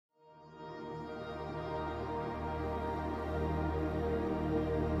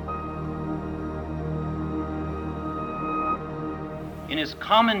his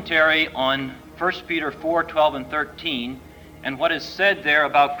commentary on 1 Peter 4:12 and 13, and what is said there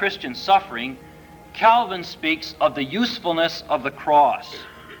about Christian suffering, Calvin speaks of the usefulness of the cross.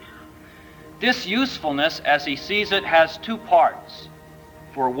 This usefulness, as he sees it, has two parts.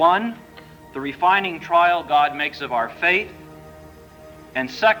 For one, the refining trial God makes of our faith, and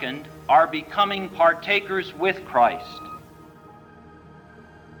second, our becoming partakers with Christ.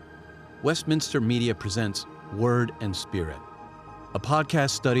 Westminster Media presents Word and Spirit, a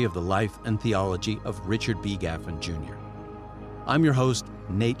podcast study of the life and theology of Richard B. Gaffin, Jr. I'm your host,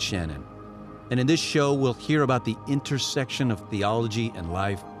 Nate Shannon, and in this show we'll hear about the intersection of theology and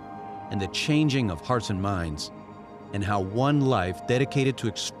life and the changing of hearts and minds, and how one life dedicated to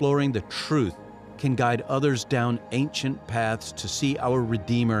exploring the truth can guide others down ancient paths to see our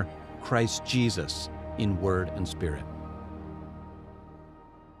Redeemer, Christ Jesus, in Word and Spirit.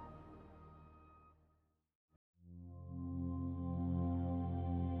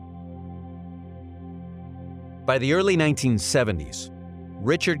 By the early 1970s,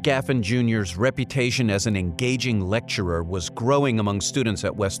 Richard Gaffin Jr.'s reputation as an engaging lecturer was growing among students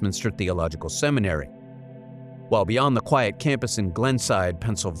at Westminster Theological Seminary. While beyond the quiet campus in Glenside,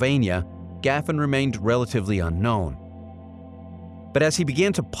 Pennsylvania, Gaffin remained relatively unknown. But as he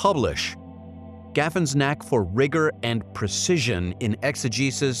began to publish, Gaffin's knack for rigor and precision in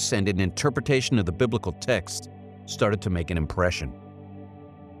exegesis and in interpretation of the biblical text started to make an impression.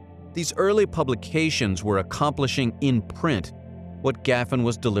 These early publications were accomplishing in print what Gaffin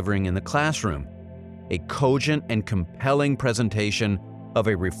was delivering in the classroom, a cogent and compelling presentation of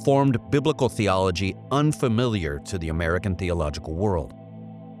a reformed biblical theology unfamiliar to the American theological world.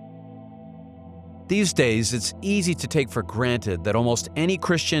 These days, it's easy to take for granted that almost any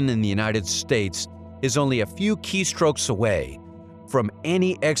Christian in the United States is only a few keystrokes away from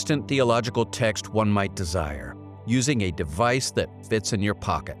any extant theological text one might desire, using a device that fits in your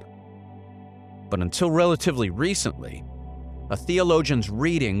pocket. But until relatively recently, a theologian's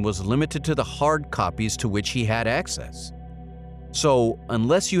reading was limited to the hard copies to which he had access. So,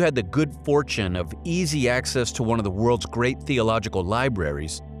 unless you had the good fortune of easy access to one of the world's great theological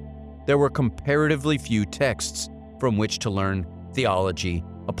libraries, there were comparatively few texts from which to learn theology,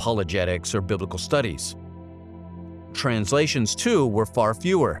 apologetics, or biblical studies. Translations, too, were far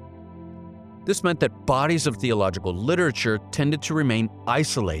fewer. This meant that bodies of theological literature tended to remain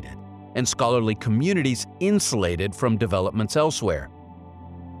isolated, and scholarly communities insulated from developments elsewhere.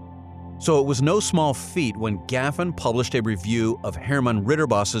 So it was no small feat when Gaffin published a review of Herman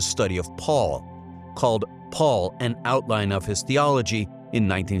Ridderbos's study of Paul, called Paul, An Outline of His Theology, in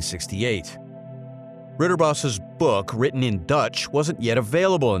 1968. Ridderbos's book, written in Dutch, wasn't yet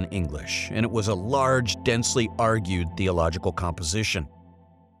available in English, and it was a large, densely argued theological composition.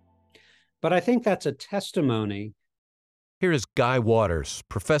 But I think that's a testimony. Here is Guy Waters,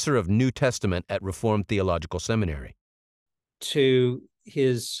 professor of New Testament at Reformed Theological Seminary. To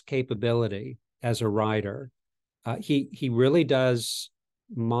his capability as a writer. He really does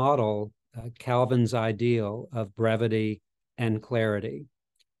model Calvin's ideal of brevity and clarity.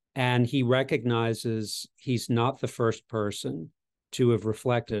 And he recognizes he's not the first person to have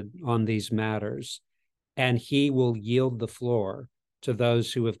reflected on these matters, and he will yield the floor to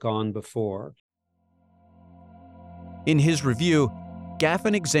those who have gone before. In his review,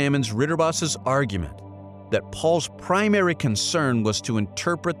 Gaffin examines Ridderbos's argument that Paul's primary concern was to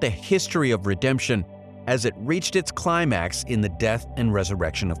interpret the history of redemption as it reached its climax in the death and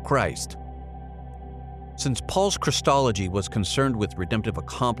resurrection of Christ. Since Paul's Christology was concerned with redemptive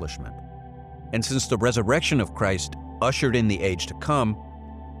accomplishment, and since the resurrection of Christ ushered in the age to come,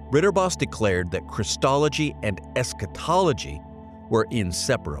 Ridderbos declared that Christology and eschatology were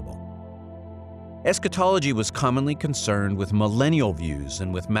inseparable. Eschatology was commonly concerned with millennial views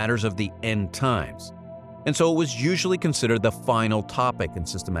and with matters of the end times, and so it was usually considered the final topic in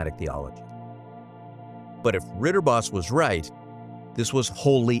systematic theology. But if Ridderbos was right, this was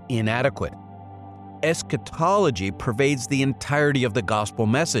wholly inadequate. Eschatology pervades the entirety of the gospel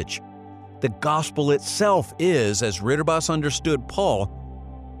message. The gospel itself is, as Ridderbos understood Paul,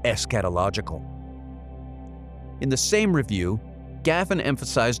 eschatological. In the same review, Gaffin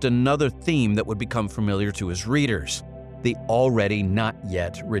emphasized another theme that would become familiar to his readers: the already not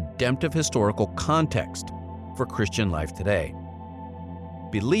yet redemptive historical context for Christian life today.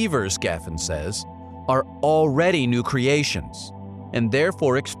 Believers, Gaffin says, are already new creations and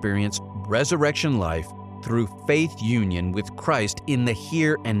therefore experience resurrection life through faith union with Christ in the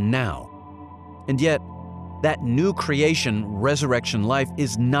here and now. And yet, that new creation, resurrection life,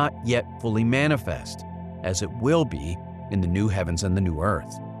 is not yet fully manifest, as it will be in the new heavens and the new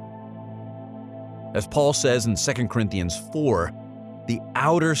earth. As Paul says in 2 Corinthians 4, the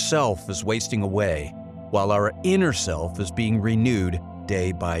outer self is wasting away, while our inner self is being renewed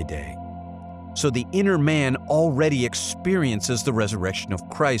day by day. So the inner man already experiences the resurrection of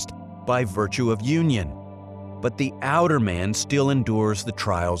Christ by virtue of union, but the outer man still endures the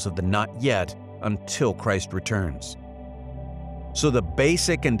trials of the not yet until Christ returns. So the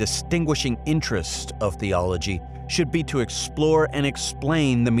basic and distinguishing interest of theology should be to explore and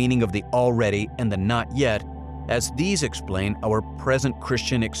explain the meaning of the already and the not yet, as these explain our present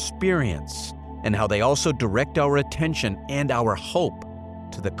Christian experience and how they also direct our attention and our hope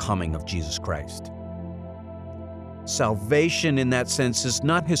to the coming of Jesus Christ. Salvation in that sense is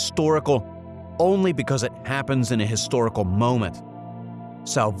not historical only because it happens in a historical moment.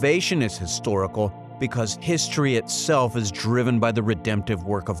 Salvation is historical because history itself is driven by the redemptive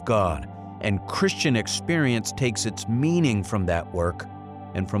work of God, and Christian experience takes its meaning from that work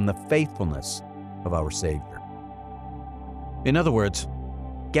and from the faithfulness of our Savior. In other words,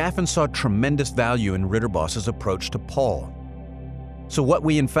 Gaffin saw tremendous value in Ritterboss's approach to Paul. So what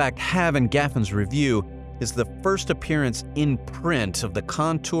we in fact have in Gaffin's review is the first appearance in print of the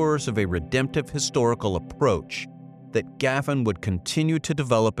contours of a redemptive historical approach that Gaffin would continue to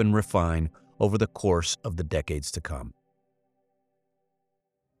develop and refine over the course of the decades to come.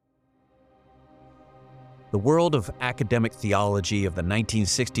 The world of academic theology of the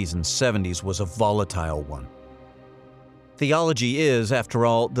 1960s and 70s was a volatile one. Theology is, after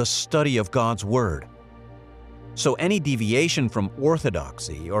all, the study of God's Word. So any deviation from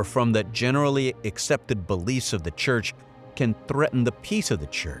orthodoxy or from the generally accepted beliefs of the Church can threaten the peace of the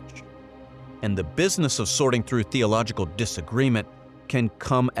Church. And the business of sorting through theological disagreement can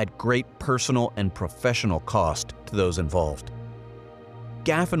come at great personal and professional cost to those involved.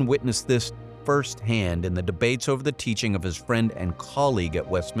 Gaffin witnessed this firsthand in the debates over the teaching of his friend and colleague at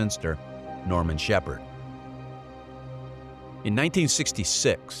Westminster, Norman Shepherd. In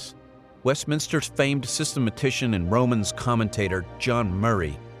 1966, Westminster's famed systematician and Romans commentator John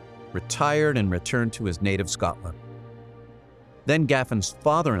Murray retired and returned to his native Scotland. Then Gaffin's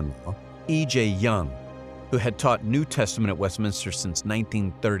father-in-law, E.J. Young, who had taught New Testament at Westminster since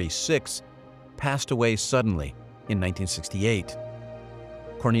 1936, passed away suddenly in 1968.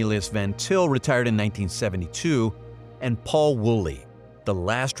 Cornelius Van Til retired in 1972, and Paul Woolley, the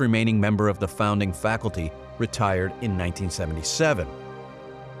last remaining member of the founding faculty, retired in 1977.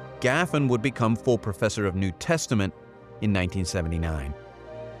 Gaffin would become full professor of New Testament in 1979.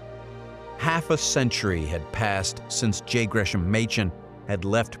 Half a century had passed since J. Gresham Machen had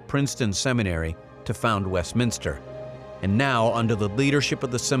left Princeton Seminary to found Westminster, and now, under the leadership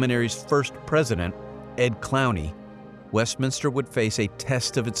of the seminary's first president, Ed Clowney, Westminster would face a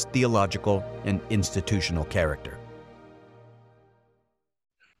test of its theological and institutional character.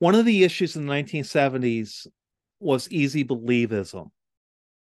 One of the issues in the 1970s was easy believism.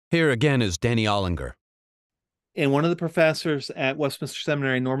 Here again is Danny Ollinger. And one of the professors at Westminster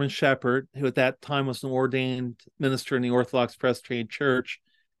Seminary, Norman Shepherd, who at that time was an ordained minister in the Orthodox Presbyterian Church,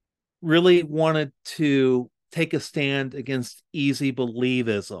 really wanted to take a stand against easy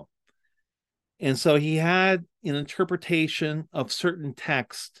believism. And so he had an interpretation of certain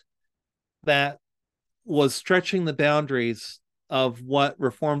text that was stretching the boundaries of what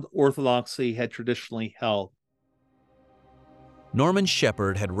Reformed Orthodoxy had traditionally held. Norman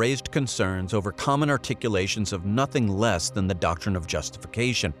Shepherd had raised concerns over common articulations of nothing less than the doctrine of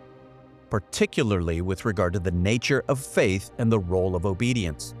justification, particularly with regard to the nature of faith and the role of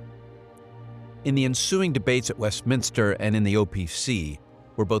obedience. In the ensuing debates at Westminster and in the OPC,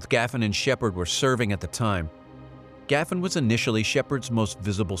 where both Gaffin and Shepherd were serving at the time, Gaffin was initially Shepherd's most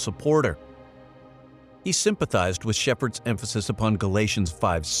visible supporter. He sympathized with Shepherd's emphasis upon Galatians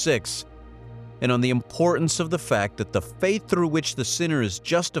 5:6 and on the importance of the fact that the faith through which the sinner is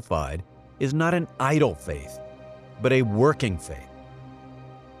justified is not an idle faith, but a working faith.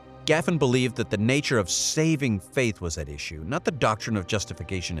 Gaffin believed that the nature of saving faith was at issue, not the doctrine of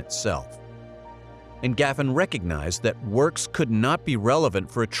justification itself. And Gaffin recognized that works could not be relevant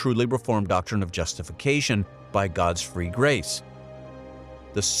for a truly Reformed doctrine of justification by God's free grace.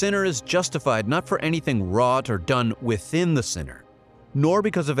 The sinner is justified not for anything wrought or done within the sinner, nor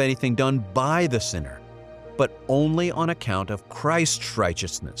because of anything done by the sinner, but only on account of Christ's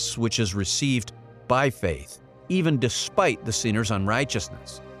righteousness, which is received by faith, even despite the sinner's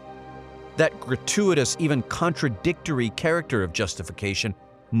unrighteousness. That gratuitous, even contradictory character of justification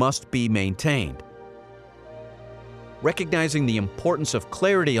must be maintained. Recognizing the importance of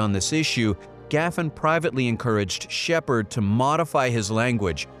clarity on this issue, Gaffin privately encouraged Shepherd to modify his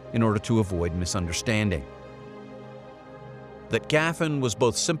language in order to avoid misunderstanding. That Gaffin was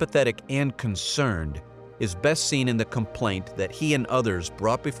both sympathetic and concerned is best seen in the complaint that he and others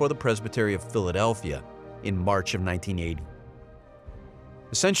brought before the Presbytery of Philadelphia in March of 1980.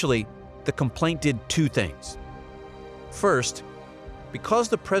 Essentially, the complaint did two things. First, because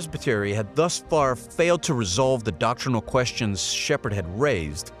the Presbytery had thus far failed to resolve the doctrinal questions Shepherd had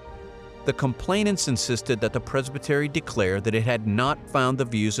raised, the complainants insisted that the Presbytery declare that it had not found the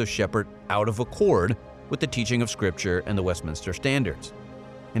views of Shepherd out of accord with the teaching of Scripture and the Westminster Standards.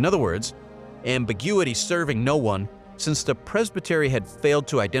 In other words, ambiguity serving no one, since the Presbytery had failed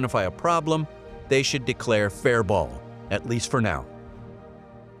to identify a problem, they should declare fair ball, at least for now.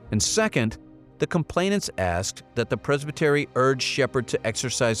 And second, the complainants asked that the Presbytery urge Shepherd to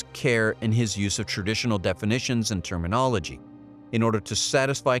exercise care in his use of traditional definitions and terminology in order to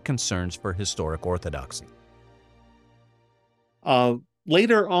satisfy concerns for historic orthodoxy.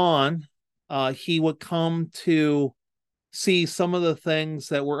 Later on, he would come to see some of the things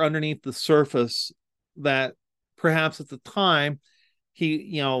that were underneath the surface that perhaps at the time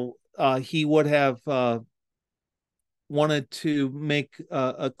he would have wanted to make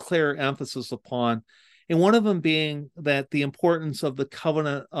a clear emphasis upon, and one of them being that the importance of the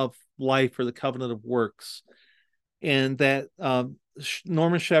covenant of life or the covenant of works, and that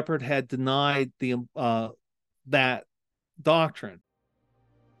Norman Shepherd had denied that doctrine.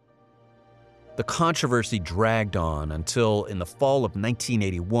 The controversy dragged on until, in the fall of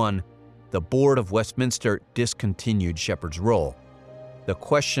 1981, the Board of Westminster discontinued Shepherd's role, the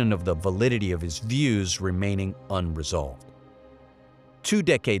question of the validity of his views remaining unresolved. 2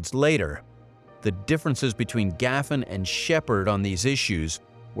 decades later, the differences between Gaffin and Shepherd on these issues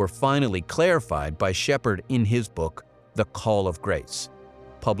were finally clarified by Shepherd in his book, The Call of Grace,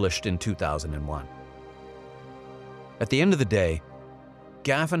 published in 2001. At the end of the day,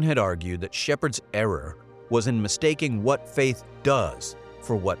 Gaffin had argued that Shepherd's error was in mistaking what faith does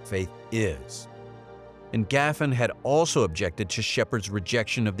for what faith is. And Gaffin had also objected to Shepherd's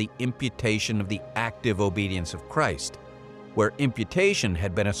rejection of the imputation of the active obedience of Christ, where imputation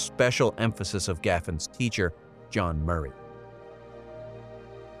had been a special emphasis of Gaffin's teacher, John Murray.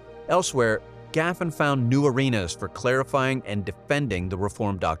 Elsewhere, Gaffin found new arenas for clarifying and defending the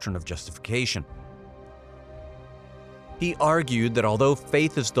Reformed doctrine of justification. He argued that although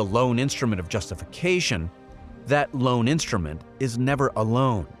faith is the lone instrument of justification, that lone instrument is never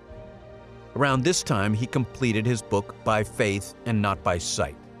alone. Around this time, he completed his book By Faith and Not by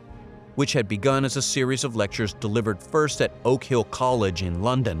Sight, which had begun as a series of lectures delivered first at Oak Hill College in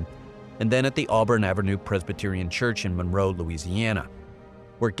London and then at the Auburn Avenue Presbyterian Church in Monroe, Louisiana,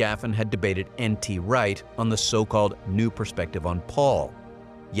 where Gaffin had debated N.T. Wright on the so-called New Perspective on Paul,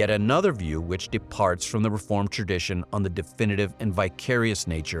 yet another view which departs from the Reformed tradition on the definitive and vicarious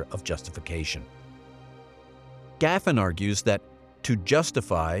nature of justification. Gaffin argues that to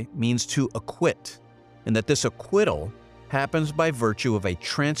justify means to acquit, and that this acquittal happens by virtue of a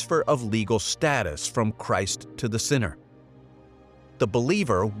transfer of legal status from Christ to the sinner. The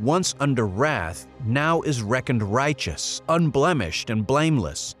believer, once under wrath, now is reckoned righteous, unblemished, and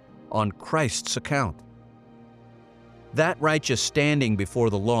blameless on Christ's account. That righteous standing before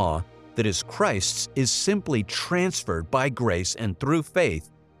the law that is Christ's is simply transferred by grace and through faith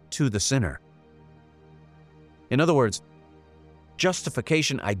to the sinner. In other words,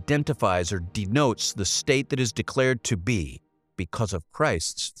 justification identifies or denotes the state that is declared to be because of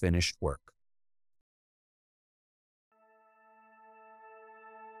Christ's finished work.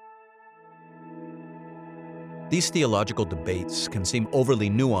 These theological debates can seem overly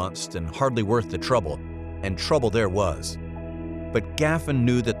nuanced and hardly worth the trouble, and trouble there was. But Gaffin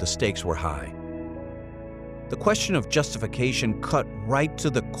knew that the stakes were high. The question of justification cut right to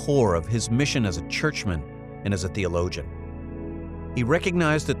the core of his mission as a churchman and as a theologian. He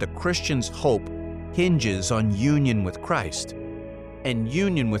recognized that the Christian's hope hinges on union with Christ, and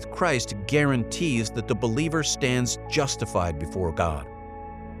union with Christ guarantees that the believer stands justified before God.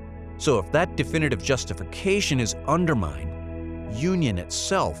 So if that definitive justification is undermined, union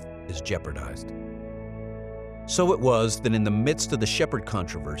itself is jeopardized. So it was that in the midst of the Shepherd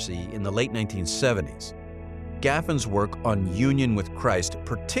controversy in the late 1970s, Gaffin's work on union with Christ,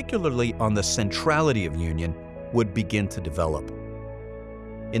 particularly on the centrality of union, would begin to develop.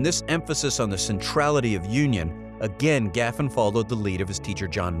 In this emphasis on the centrality of union, again Gaffin followed the lead of his teacher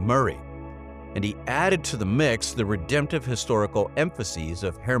John Murray, and he added to the mix the redemptive historical emphases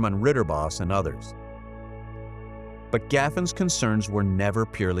of Hermann Ridderbos and others. But Gaffin's concerns were never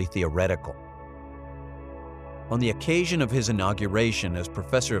purely theoretical. On the occasion of his inauguration as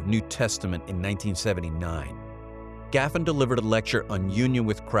professor of New Testament in 1979, Gaffin delivered a lecture on union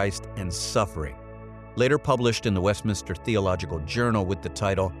with Christ and suffering, later published in the Westminster Theological Journal with the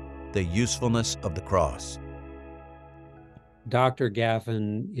title, the usefulness of the cross. Dr.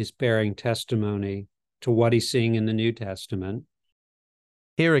 Gaffin is bearing testimony to what he's seeing in the New Testament.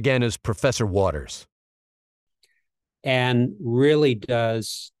 Here again is Professor Waters. And really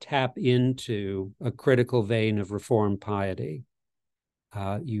does tap into a critical vein of Reformed piety.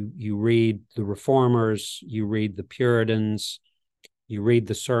 You read the Reformers, you read the Puritans, you read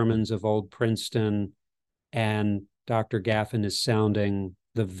the sermons of Old Princeton, and Dr. Gaffin is sounding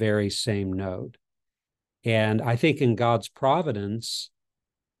the very same note. And I think in God's providence,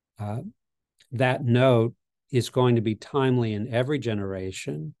 that note is going to be timely in every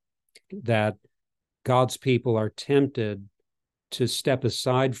generation, that God's people are tempted to step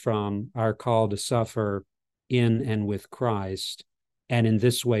aside from our call to suffer in and with Christ, and in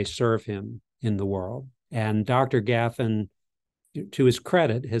this way serve him in the world. And Dr. Gaffin, to his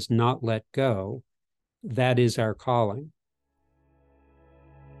credit, has not let go. That is our calling.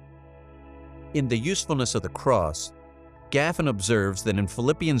 In the usefulness of the cross, Gaffin observes that in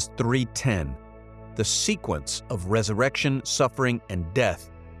Philippians 3:10, the sequence of resurrection, suffering, and death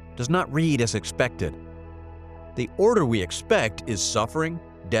does not read as expected. The order we expect is suffering,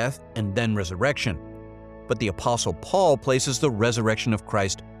 death, and then resurrection. But the Apostle Paul places the resurrection of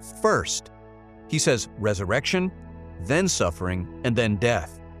Christ first. He says resurrection, then suffering, and then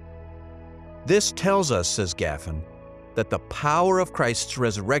death. This tells us, says Gaffin, that the power of Christ's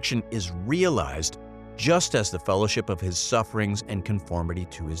resurrection is realized just as the fellowship of his sufferings and conformity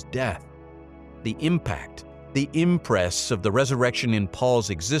to his death. The impact, the impress of the resurrection in Paul's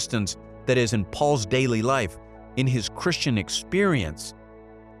existence, that is, in Paul's daily life, in his Christian experience,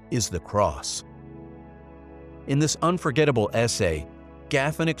 is the cross. In this unforgettable essay,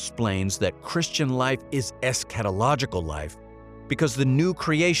 Gaffin explains that Christian life is eschatological life because the new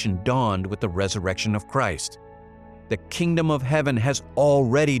creation dawned with the resurrection of Christ. The kingdom of heaven has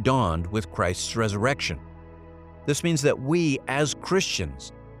already dawned with Christ's resurrection. This means that we, as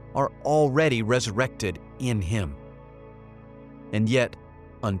Christians, are already resurrected in him. And yet,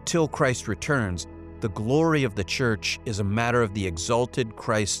 until Christ returns, the glory of the church is a matter of the exalted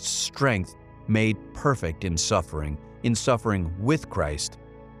Christ's strength made perfect in suffering with Christ,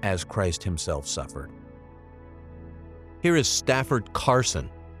 as Christ himself suffered. Here is Stafford Carson,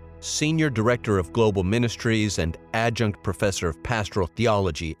 Senior Director of Global Ministries and Adjunct Professor of Pastoral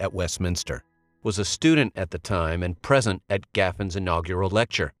Theology at Westminster, was a student at the time and present at Gaffin's inaugural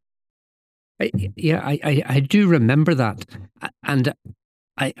lecture. I do remember that. And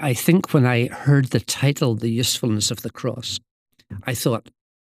I think when I heard the title, The Usefulness of the Cross, I thought,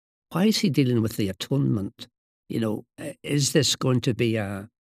 why is he dealing with the atonement? You know, is this going to be a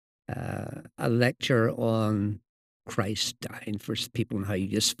lecture on Christ dying for people and how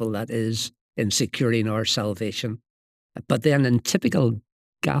useful that is in securing our salvation? But then in typical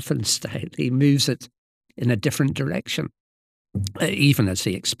Gaffin style, he moves it in a different direction, even as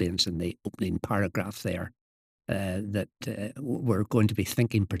he explains in the opening paragraph there, that we're going to be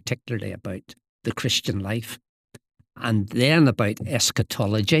thinking particularly about the Christian life and then about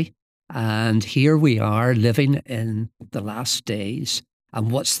eschatology. And here we are living in the last days. And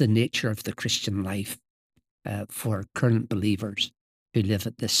what's the nature of the Christian life for current believers who live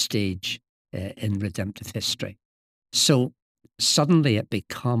at this stage in redemptive history? So suddenly it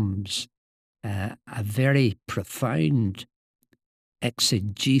becomes a very profound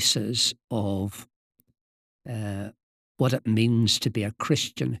exegesis of what it means to be a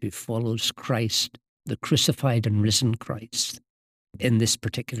Christian who follows Christ, the crucified and risen Christ, in this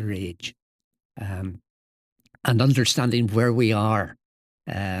particular age, and understanding where we are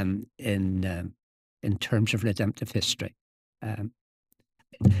in terms of redemptive history.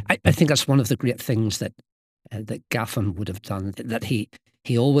 I think that's one of the great things that Gaffin would have done, that he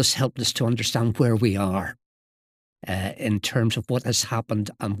always helped us to understand where we are in terms of what has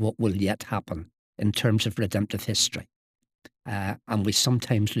happened and what will yet happen in terms of redemptive history. And we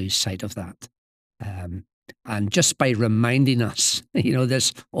sometimes lose sight of that. And just by reminding us,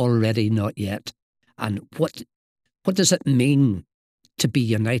 this already, not yet, and what does it mean to be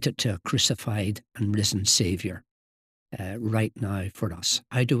united to a crucified and risen Saviour right now for us?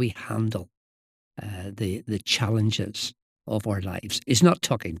 How do we handle the challenges of our lives? He's not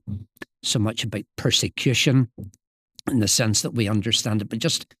talking so much about persecution in the sense that we understand it, but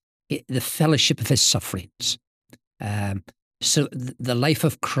just the fellowship of his sufferings. So the life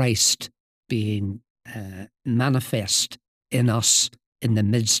of Christ being manifest in us in the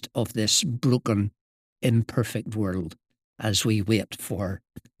midst of this broken, imperfect world as we wait for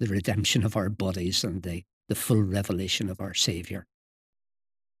the redemption of our bodies and the full revelation of our Saviour.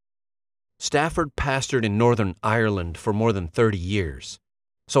 Stafford pastored in Northern Ireland for more than 30 years.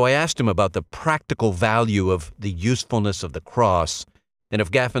 So I asked him about the practical value of the usefulness of the cross and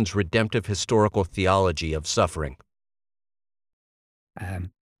of Gaffan's redemptive historical theology of suffering. And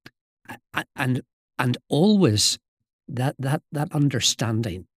always that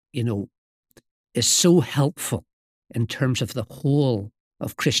understanding, is so helpful in terms of the whole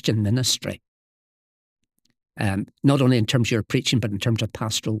of Christian ministry. Not only in terms of your preaching, but in terms of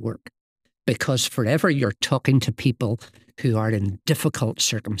pastoral work. Because forever you're talking to people who are in difficult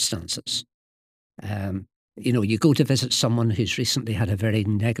circumstances. You go to visit someone who's recently had a very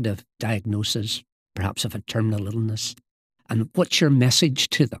negative diagnosis, perhaps of a terminal illness, and what's your message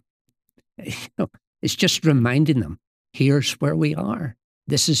to them? It's just reminding them, here's where we are.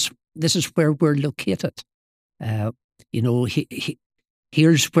 This is where we're located.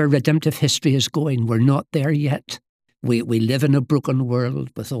 Here's where redemptive history is going. We're not there yet. We live in a broken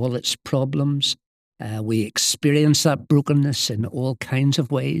world with all its problems. We experience that brokenness in all kinds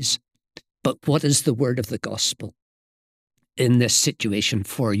of ways. But what is the word of the gospel in this situation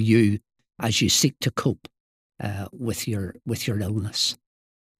for you as you seek to cope with your illness?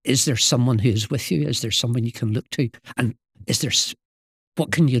 Is there someone who is with you? Is there someone you can look to? And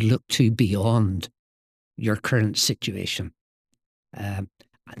what can you look to beyond your current situation?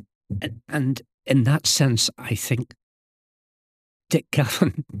 And in that sense, I think Dick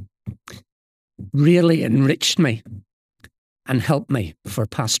Gaffin really enriched me and helped me for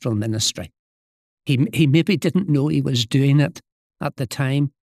pastoral ministry. He maybe didn't know he was doing it at the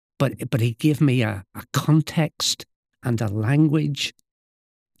time, but he gave me a context and a language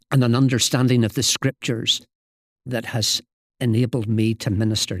and an understanding of the scriptures that has enabled me to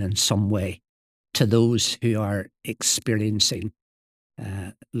minister in some way to those who are experiencing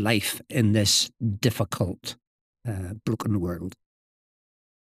life in this difficult, broken world.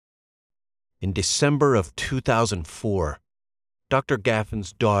 In December of 2004, Dr.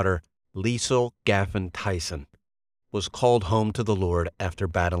 Gaffin's daughter, Liesl Gaffin Tyson, was called home to the Lord after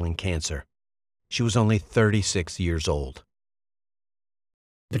battling cancer. She was only 36 years old.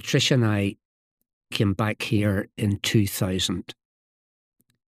 Patricia and I came back here in 2000,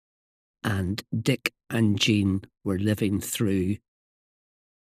 and Dick and Jean were living through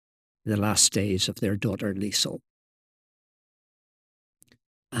the last days of their daughter Liesl.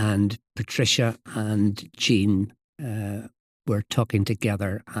 And Patricia and Jean were talking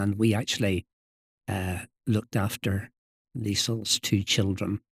together, and we actually looked after Liesl's two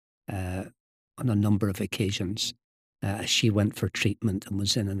children on a number of occasions. She went for treatment and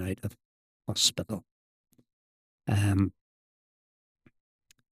was in and out of hospital. And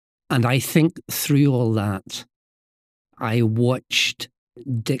I think through all that, I watched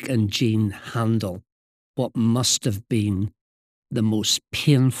Dick and Jean handle what must have been the most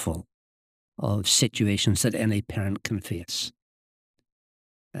painful of situations that any parent can face.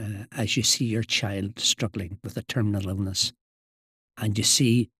 As you see your child struggling with a terminal illness, and you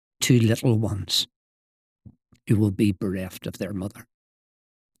see two little ones who will be bereft of their mother.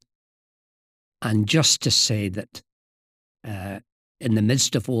 And just to say that in the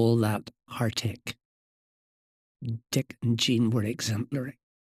midst of all that heartache, Dick and Jean were exemplary.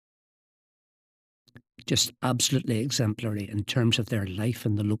 Just absolutely exemplary in terms of their life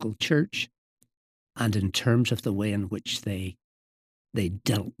in the local church and in terms of the way in which they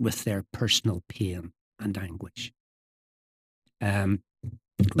dealt with their personal pain and anguish.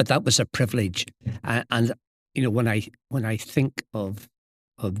 But that was a privilege. And when I think of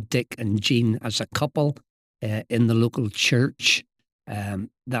Dick and Jean as a couple in the local church,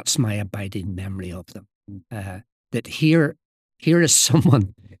 that's my abiding memory of them. That here is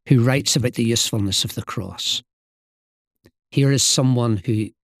someone who writes about the usefulness of the cross. Here is someone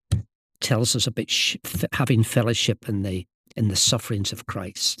who tells us about having fellowship in the sufferings of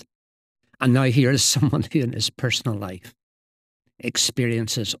Christ. And now here is someone who in his personal life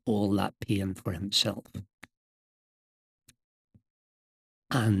experiences all that pain for himself.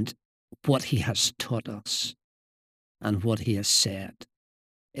 And what he has taught us and what he has said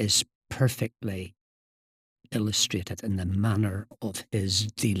is perfectly illustrated in the manner of his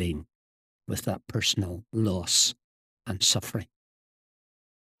dealing with that personal loss and suffering.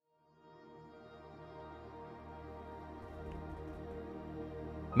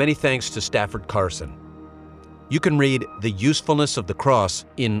 Many thanks to Stafford Carson. You can read The Usefulness of the Cross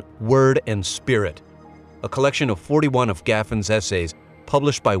in Word and Spirit, a collection of 41 of Gaffin's essays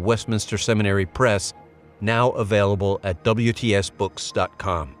published by Westminster Seminary Press, now available at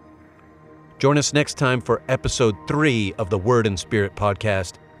WTSbooks.com. Join us next time for Episode 3 of the Word and Spirit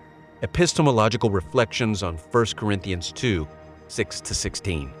podcast, Epistemological Reflections on 1 Corinthians 2,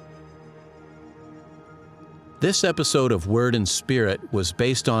 6-16. This episode of Word and Spirit was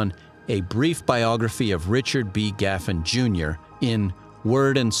based on a brief biography of Richard B. Gaffin, Jr. in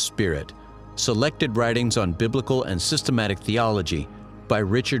Word and Spirit, Selected Writings on Biblical and Systematic Theology by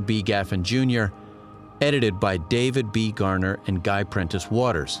Richard B. Gaffin, Jr., edited by David B. Garner and Guy Prentice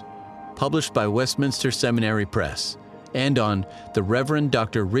Waters, published by Westminster Seminary Press, and on the Reverend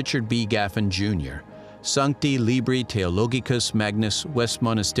Dr. Richard B. Gaffin, Jr., Sancti Libri Theologicus Magnus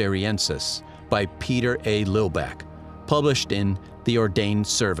Westmonasteriensis, by Peter A. Lilback, published in The Ordained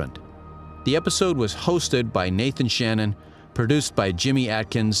Servant. The episode was hosted by Nathan Shannon, produced by Jimmy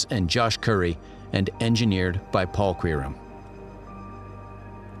Atkins and Josh Curry, and engineered by Paul Queeram.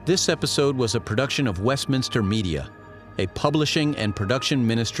 This episode was a production of Westminster Media, a publishing and production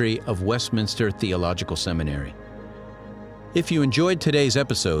ministry of Westminster Theological Seminary. If you enjoyed today's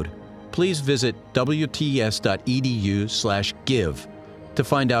episode, please visit wts.edu/give to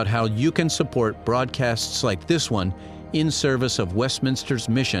find out how you can support broadcasts like this one in service of Westminster's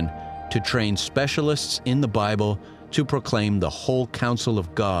mission to train specialists in the Bible to proclaim the whole counsel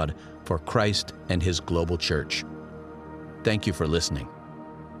of God for Christ and His global church. Thank you for listening.